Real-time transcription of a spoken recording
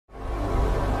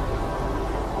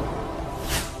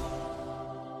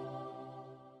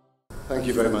Thank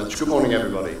you very much. Good morning,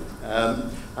 everybody. I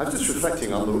was just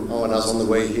reflecting on when I was on the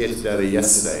way here to Delhi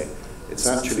yesterday. It's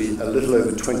actually a little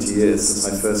over 20 years since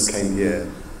I first came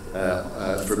here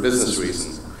for a business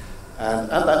reason. And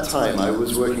at that time, I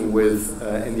was working with,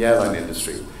 in the airline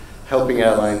industry, helping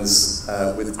airlines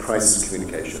with crisis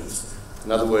communications.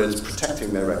 In other words,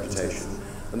 protecting their reputation.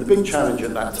 And the big challenge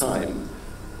at that time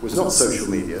was not social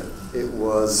media, it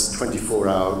was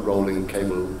 24-hour rolling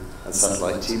cable and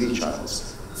satellite TV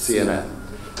channels, CNN.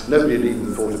 Nobody had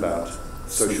even thought about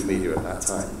social media at that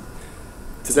time.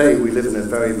 Today, we live in a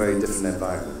very, very different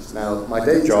environment. Now, my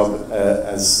day job,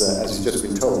 as you've just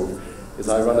been told, is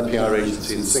I run a PR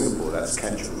agency in Singapore, that's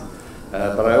Ketchum.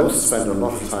 But I also spend a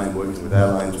lot of time working with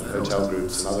airlines, with hotel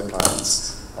groups and other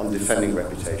clients on defending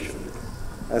reputation.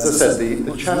 As I said,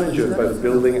 the challenge of both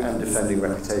building and defending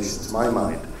reputation, to my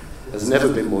mind, has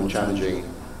never been more challenging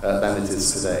than it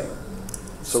is today.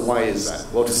 So why is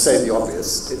that? Well, to say the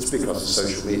obvious, it's because of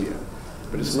social media.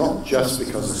 But it's not just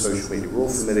because of social media. We're all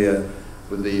familiar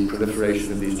with the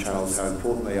proliferation of these channels, how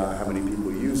important they are, how many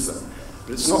people use them.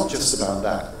 But it's not just about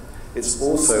that. It's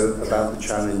also about the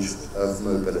challenge of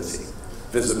mobility,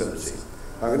 visibility.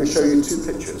 I'm going to show you two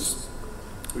pictures,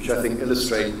 which I think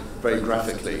illustrate very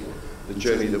graphically the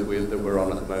journey that we're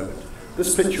on at the moment.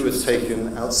 This picture was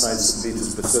taken outside St.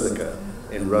 Peter's Basilica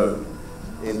in Rome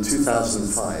in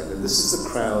 2005, and this is a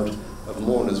crowd of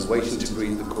mourners waiting to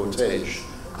greet the cortege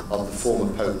of the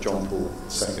former Pope John Paul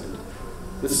II.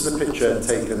 This is a picture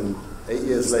taken 8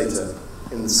 years later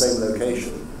in the same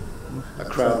location, a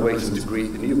crowd waiting to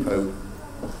greet the new Pope,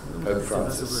 Pope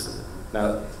Francis.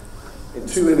 Now, in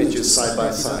two images side by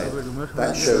side,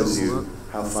 that shows you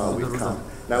how far we've come.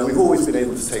 Now, we've always been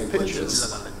able to take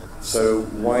pictures, so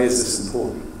why is this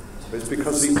important? It's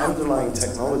because the underlying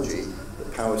technology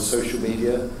that powers social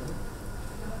media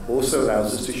also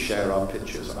allows us to share our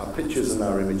pictures and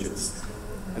our images.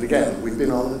 And again, we've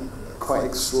been on a quite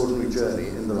extraordinary journey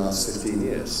in the last 15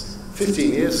 years.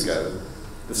 15 years ago,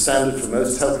 the standard for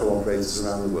most telco operators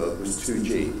around the world was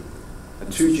 2G. And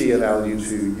 2G allowed you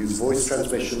to use voice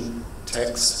transmission,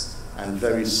 text, and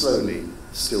very slowly,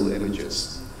 still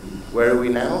images. Where are we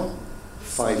now?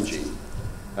 5G.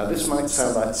 Now this might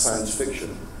sound like science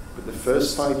fiction, but the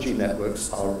first 5G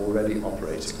networks are already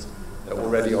operating. They're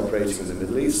already operating in the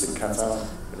Middle East, in Qatar,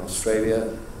 in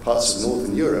Australia, parts of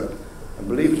Northern Europe, and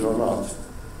believe it or not,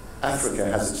 Africa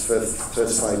has its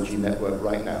first 5G network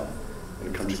right now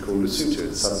in a country called Lesotho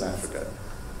in southern Africa.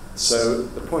 So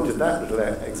the point of that little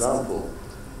example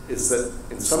is that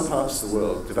in some parts of the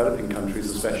world, developing countries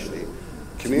especially,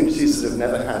 communities that have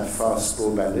never had fast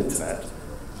broadband internet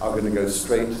are going to go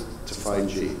straight to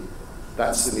 5G.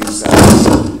 That's the new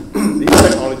standard. These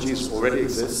technologies already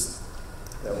exist,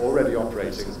 they're already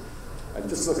operating, and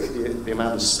just look at the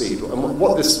amount of speed. And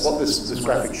what this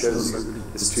graphic shows you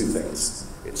is two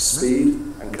things. It's speed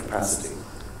and capacity.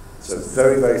 So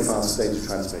very, very fast data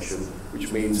transmission,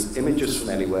 which means images from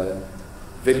anywhere,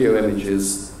 video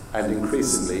images, and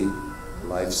increasingly,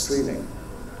 live streaming.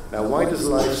 Now, why does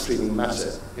live streaming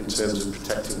matter in terms of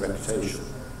protecting reputation?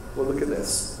 Well, look at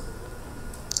this.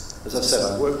 As I said,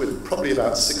 I've worked with probably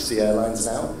about 60 airlines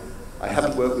now. I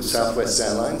haven't worked with Southwest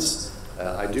Airlines.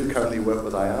 I do currently work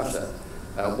with IATA.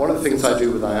 One of the things I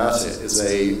do with IATA is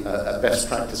a best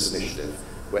practice initiative,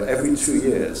 where every 2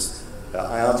 years,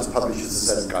 IATA publishes a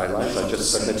set of guidelines. I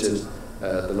just submitted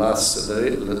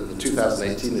the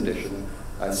 2018 edition.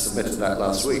 I submitted that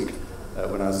last week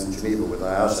when I was in Geneva with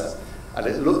IATA. And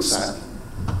it looks at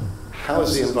how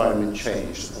has the environment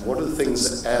changed, and what are the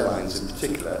things that airlines in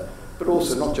particular, but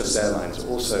also not just airlines,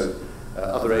 also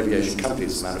other aviation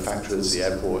companies, manufacturers, the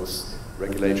airports,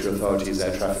 regulatory authorities,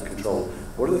 air traffic control,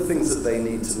 what are the things that they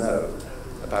need to know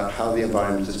about how the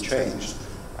environment has changed,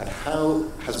 and how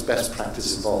has best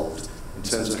practice evolved in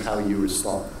terms of how you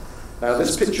respond. Now,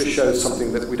 this picture shows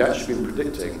something that we'd actually been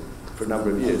predicting for a number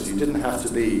of years. You didn't have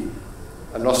to be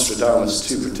a Nostradamus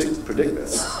to predict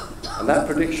this. And that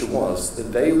prediction was the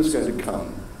day was going to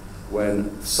come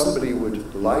when somebody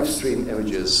would live stream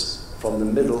images from the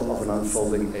middle of an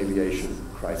unfolding aviation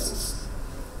crisis.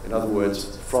 In other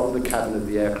words, from the cabin of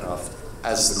the aircraft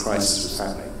as the crisis was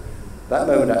happening. That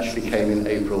moment actually came in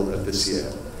April of this year.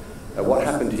 What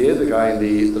happened here, the guy in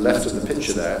the left of the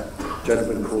picture there, a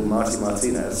gentleman called Marty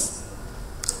Martinez,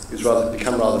 who's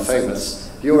become rather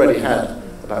famous. He already had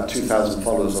about 2,000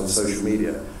 followers on social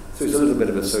media. So he's a little bit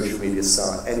of a social media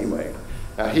star anyway.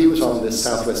 Now he was on this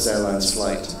Southwest Airlines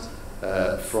flight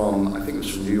from, I think it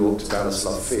was from New York to Dallas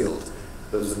Love Field.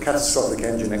 There was a catastrophic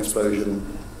engine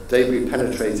explosion, debris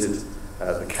penetrated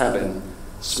the cabin,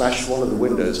 smashed one of the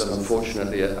windows, and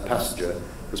unfortunately a passenger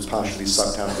was partially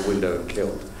sucked out the window and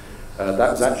killed.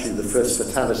 That was actually the first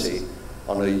fatality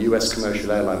on a US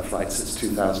commercial airline flight since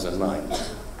 2009.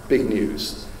 Big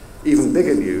news. Even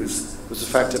bigger news was the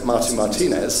fact that Martin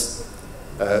Martinez,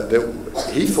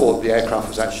 he thought the aircraft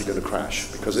was actually going to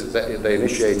crash because they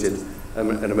initiated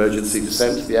an emergency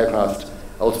descent. The aircraft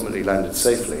ultimately landed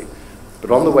safely. But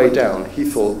on the way down, he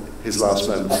thought his last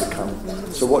moments would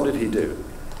come. So what did he do?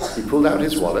 He pulled out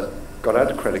his wallet, got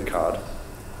out a credit card,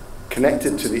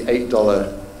 connected to the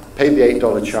paid the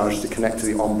 $8 charge to connect to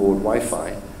the onboard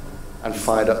Wi-Fi, and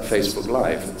fired up Facebook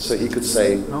Live so he could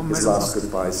say his last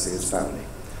goodbyes to his family.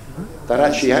 That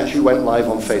actually went live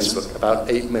on Facebook about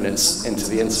 8 minutes into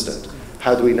the incident.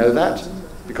 How do we know that?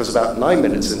 Because about 9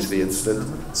 minutes into the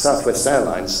incident, Southwest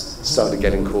Airlines started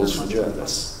getting calls from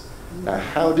journalists. Now,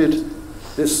 how did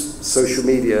this social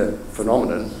media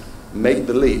phenomenon make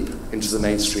the leap into the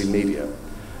mainstream media?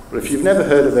 Well, if you've never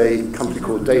heard of a company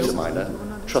called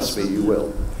Dataminer, trust me, you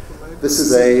will. This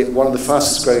is one of the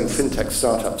fastest growing fintech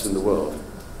startups in the world.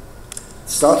 It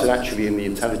started actually in the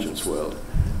intelligence world,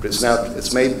 but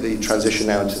it's made the transition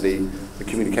now into the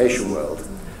communication world.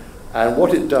 And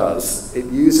what it does, it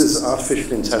uses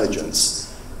artificial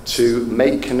intelligence to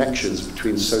make connections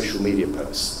between social media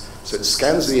posts. So it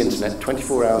scans the internet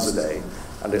 24 hours a day,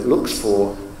 and it looks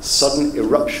for sudden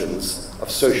eruptions of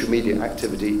social media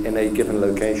activity in a given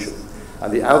location.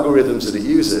 And the algorithms that it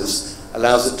uses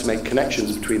allows it to make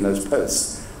connections between those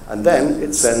posts. And then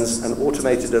it sends an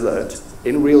automated alert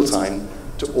in real time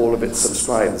to all of its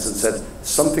subscribers and said,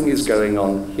 something is going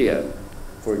on here,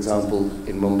 for example,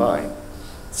 in Mumbai.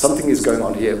 Something is going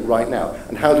on here right now.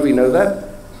 And how do we know that?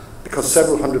 Because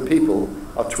several hundred people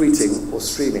are tweeting or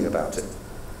streaming about it.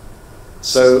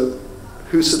 So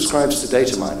who subscribes to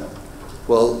Dataminer?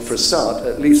 Well, for a start,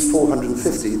 at least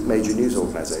 450 major news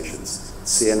organizations.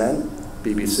 CNN,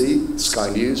 BBC, Sky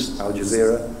News, Al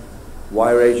Jazeera,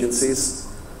 wire agencies.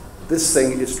 This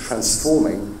thing is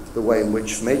transforming the way in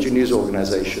which major news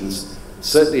organizations,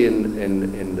 certainly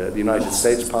in the United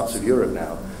States, parts of Europe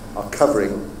now, are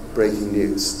covering breaking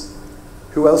news.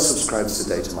 Who else subscribes to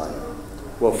Dataminer?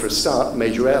 Well, for a start,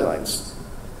 major airlines.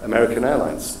 American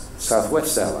Airlines,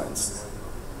 Southwest Airlines.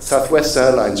 Southwest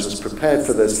Airlines was prepared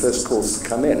for those first calls to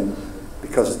come in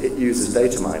because it uses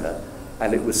Dataminer,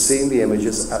 and it was seeing the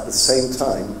images at the same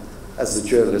time as the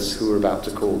journalists who were about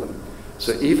to call them.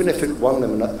 So even if it won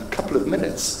them a couple of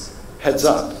minutes, heads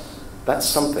up, that's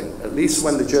something. At least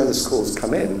when the journalist calls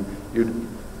come in, you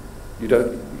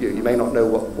may not know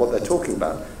what they're talking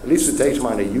about. At least with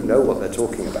Dataminer, you know what they're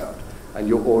talking about, and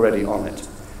you're already on it.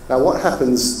 Now, what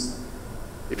happens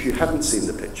if you haven't seen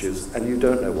the pictures and you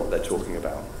don't know what they're talking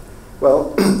about?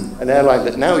 Well, an airline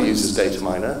that now uses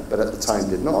Dataminer, but at the time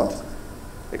did not,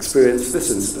 experienced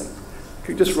this incident.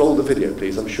 Could you just roll the video,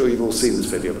 please? I'm sure you've all seen this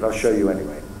video, but I'll show you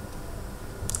anyway.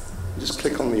 Just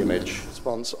click on the image.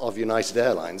 Response of United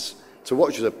Airlines to what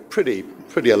was a pretty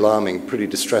alarming, pretty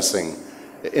distressing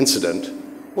incident.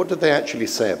 What did they actually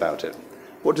say about it?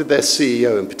 What did their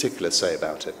CEO in particular say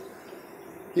about it?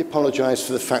 He apologized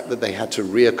for the fact that they had to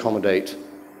reaccommodate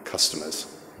customers.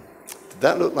 Did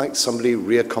that look like somebody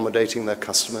reaccommodating their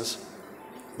customers?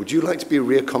 Would you like to be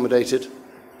reaccommodated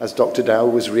as Dr. Dow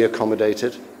was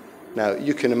reaccommodated? Now,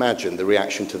 you can imagine the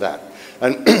reaction to that.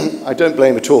 And I don't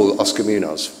blame at all Oscar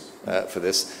Munoz for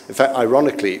this. In fact,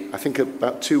 ironically, I think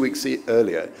about 2 weeks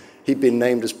earlier, he'd been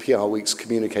named as PR Week's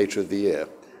Communicator of the Year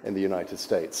in the United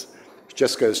States. It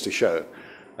just goes to show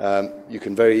you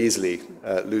can very easily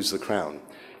lose the crown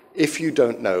if you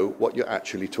don't know what you're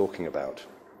actually talking about.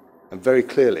 And very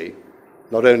clearly,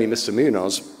 not only Mr.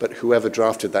 Munoz, but whoever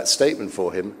drafted that statement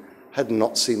for him had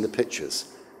not seen the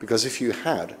pictures. Because if you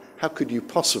had, how could you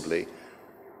possibly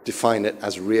define it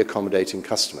as reaccommodating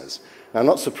customers? Now,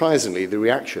 not surprisingly, the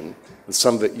reaction, and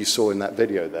some of it you saw in that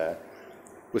video there,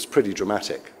 was pretty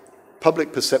dramatic.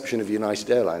 Public perception of United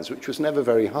Airlines, which was never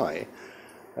very high,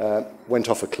 went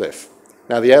off a cliff.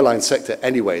 Now, the airline sector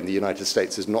anyway in the United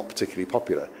States is not particularly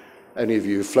popular. Any of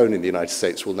you who've flown in the United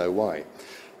States will know why.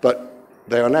 But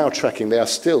they are now tracking, they are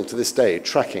still to this day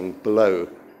tracking below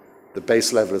the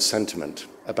base level of sentiment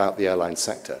about the airline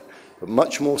sector. But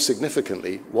much more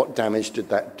significantly, what damage did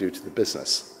that do to the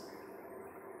business?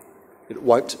 It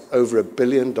wiped over $1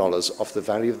 billion off the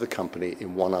value of the company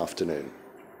in one afternoon.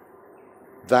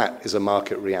 That is a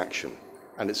market reaction,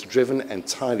 and it's driven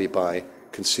entirely by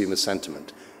consumer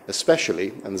sentiment, especially,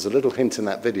 and there's a little hint in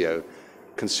that video,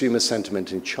 consumer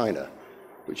sentiment in China,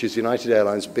 which is United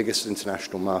Airlines' biggest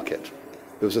international market.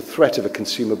 There was a threat of a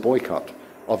consumer boycott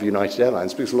of United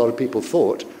Airlines because a lot of people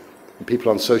thought, and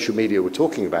people on social media were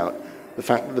talking about, the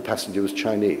fact that the passenger was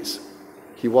Chinese.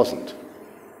 He wasn't.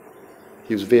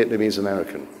 He was Vietnamese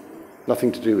American.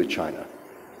 Nothing to do with China.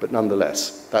 But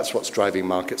nonetheless, that's what's driving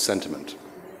market sentiment.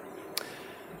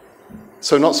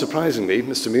 So not surprisingly,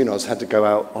 Mr. Munoz had to go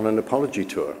out on an apology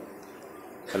tour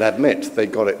and admit they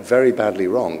got it very badly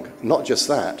wrong. Not just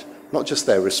that, not just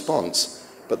their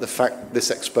response, but the fact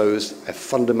this exposed a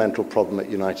fundamental problem at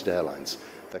United Airlines,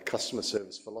 their customer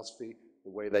service philosophy, the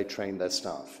way they train their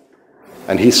staff.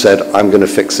 And he said, I'm going to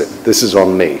fix it. This is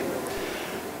on me.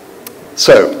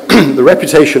 So the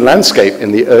reputation landscape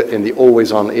in the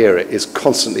always-on era is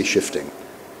constantly shifting.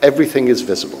 Everything is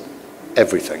visible.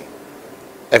 Everything.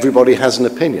 Everybody has an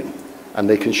opinion, and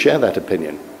they can share that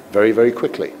opinion very, very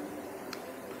quickly.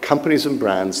 Companies and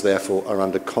brands, therefore, are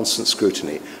under constant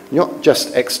scrutiny, not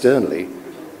just externally,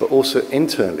 but also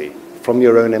internally from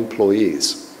your own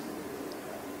employees.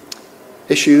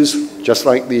 Issues, just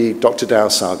like the Dr. Dow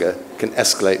saga, can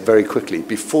escalate very quickly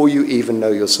before you even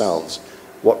know yourselves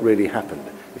what really happened.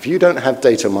 If you don't have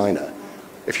data miner,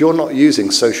 if you're not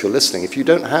using social listening, if you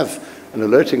don't have an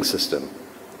alerting system,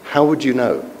 how would you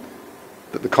know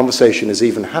that the conversation is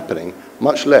even happening,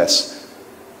 much less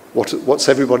what's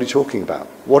everybody talking about?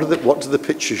 What do the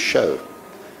pictures show?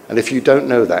 And if you don't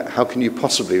know that, how can you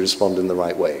possibly respond in the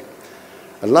right way?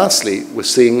 And lastly, we're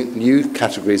seeing new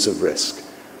categories of risk.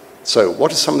 So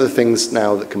what are some of the things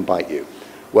now that can bite you?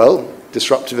 Well,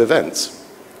 disruptive events.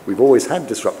 We've always had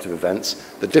disruptive events.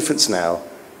 The difference now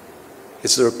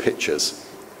is there are pictures,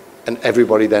 and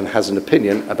everybody then has an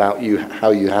opinion about you, how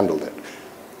you handled it.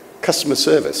 Customer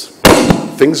service.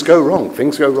 Things go wrong.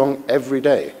 Things go wrong every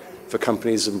day for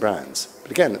companies and brands.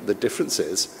 But again, the difference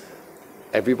is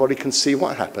everybody can see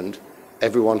what happened.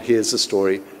 Everyone hears the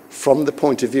story from the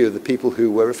point of view of the people who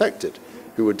were affected,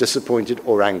 who were disappointed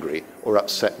or angry or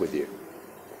upset with you.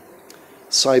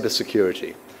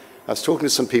 Cybersecurity. I was talking to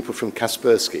some people from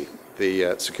Kaspersky,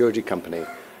 the security company,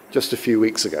 just a few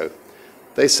weeks ago.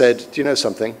 They said, do you know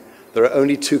something? There are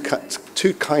only two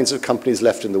kinds of companies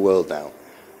left in the world now.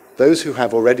 Those who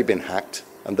have already been hacked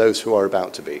and those who are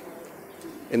about to be.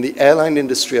 In the airline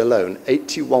industry alone,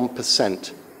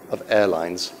 81% of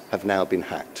airlines have now been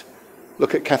hacked.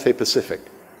 Look at Cathay Pacific,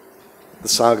 the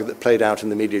saga that played out in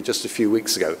the media just a few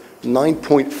weeks ago.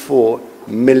 9.4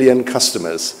 million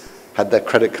customers had their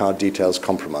credit card details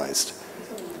compromised.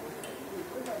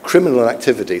 Criminal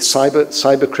activity,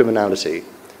 cyber criminality,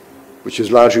 which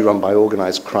is largely run by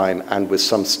organized crime and with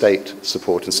some state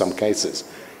support in some cases,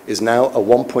 is now a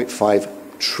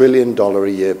 $1.5 trillion a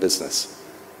year business.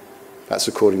 That's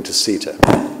according to CETA.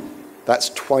 That's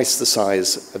twice the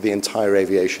size of the entire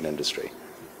aviation industry.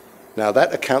 Now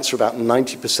that accounts for about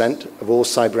 90% of all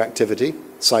cyber activity,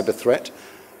 cyber threat,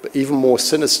 but even more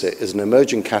sinister is an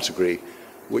emerging category,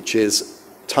 which is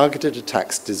targeted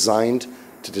attacks designed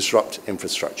to disrupt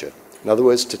infrastructure. In other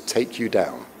words, to take you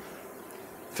down.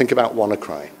 Think about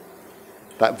WannaCry,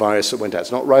 that virus that went out.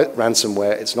 It's not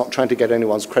ransomware, it's not trying to get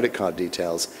anyone's credit card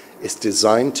details, it's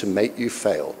designed to make you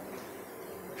fail.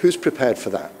 Who's prepared for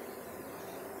that?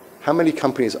 How many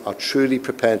companies are truly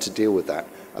prepared to deal with that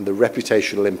and the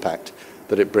reputational impact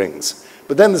that it brings?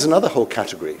 But then there's another whole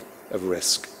category of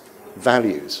risk,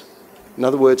 values. In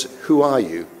other words, who are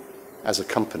you as a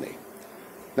company?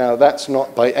 Now, that's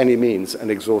not by any means an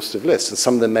exhaustive list, and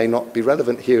some of them may not be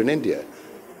relevant here in India,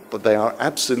 but they are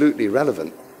absolutely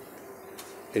relevant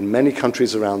in many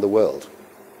countries around the world.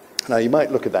 Now, you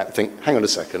might look at that and think, hang on a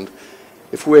second,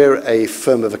 if we're a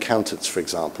firm of accountants, for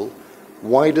example,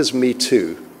 why does Me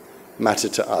Too matter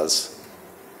to us?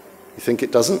 You think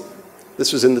it doesn't?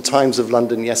 This was in the Times of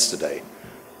London yesterday.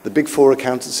 The big four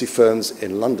accountancy firms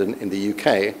in London, in the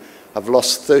UK, have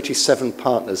lost 37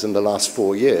 partners in the last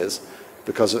 4 years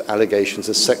because of allegations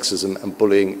of sexism and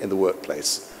bullying in the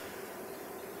workplace.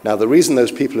 Now, the reason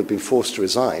those people have been forced to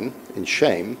resign in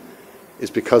shame is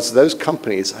because those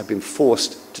companies have been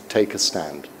forced to take a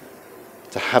stand,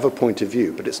 to have a point of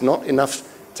view. But it's not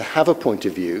enough to have a point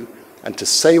of view and to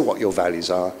say what your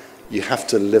values are, you have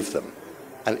to live them.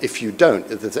 And if you don't,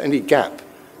 if there's any gap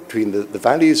between the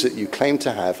values that you claim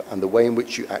to have and the way in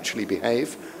which you actually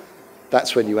behave,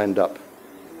 that's when you end up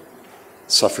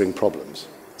suffering problems.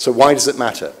 So why does it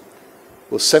matter?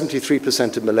 Well,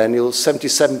 73% of millennials,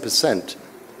 77%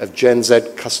 of Gen Z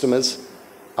customers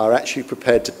are actually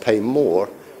prepared to pay more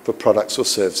for products or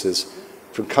services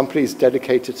from companies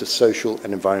dedicated to social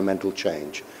and environmental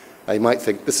change. Now, you might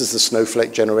think, this is the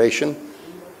snowflake generation.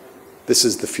 This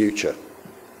is the future.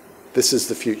 This is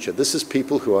the future. This is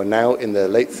people who are now in their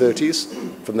late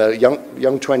 30s, from their young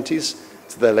 20s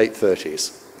to their late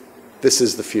 30s. This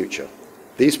is the future.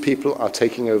 These people are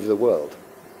taking over the world.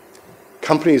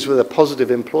 Companies with a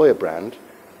positive employer brand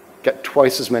get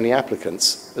twice as many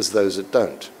applicants as those that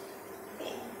don't.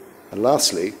 And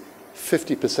lastly,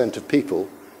 50% of people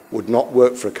would not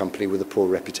work for a company with a poor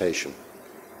reputation.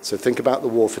 So think about the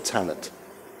war for talent.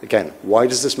 Again, why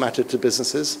does this matter to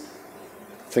businesses?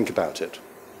 Think about it.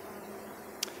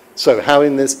 So how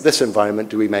in this environment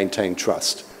do we maintain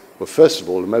trust? Well, first of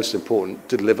all, the most important,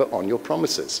 deliver on your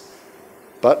promises.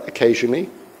 But occasionally,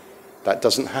 that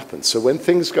doesn't happen. So when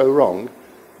things go wrong,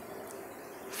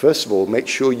 first of all, make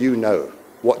sure you know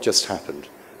what just happened.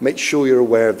 Make sure you're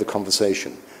aware of the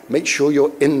conversation. Make sure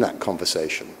you're in that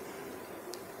conversation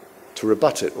to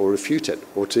rebut it or refute it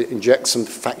or to inject some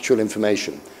factual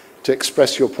information, to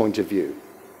express your point of view.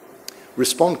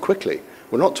 Respond quickly.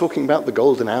 We're not talking about the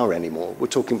golden hour anymore. We're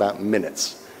talking about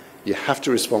minutes. You have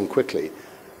to respond quickly.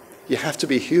 You have to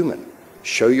be human.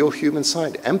 Show your human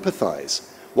side. Empathize.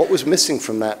 What was missing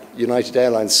from that United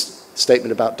Airlines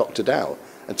statement about Dr. Dow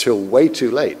until way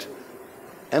too late?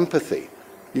 Empathy.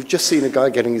 You've just seen a guy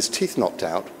getting his teeth knocked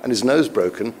out and his nose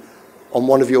broken on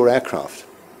one of your aircraft,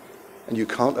 and you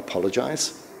can't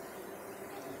apologize?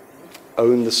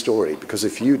 Own the story, because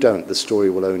if you don't, the story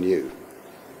will own you.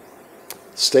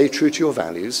 Stay true to your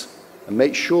values and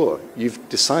make sure you've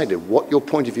decided what your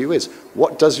point of view is.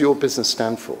 What does your business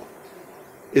stand for?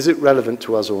 Is it relevant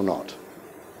to us or not?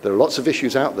 There are lots of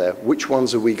issues out there. Which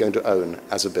ones are we going to own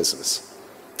as a business?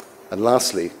 And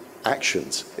lastly,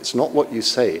 actions. It's not what you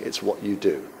say, it's what you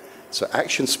do. So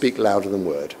actions speak louder than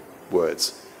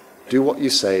words. Do what you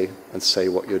say and say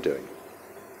what you're doing.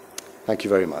 Thank you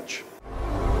very much.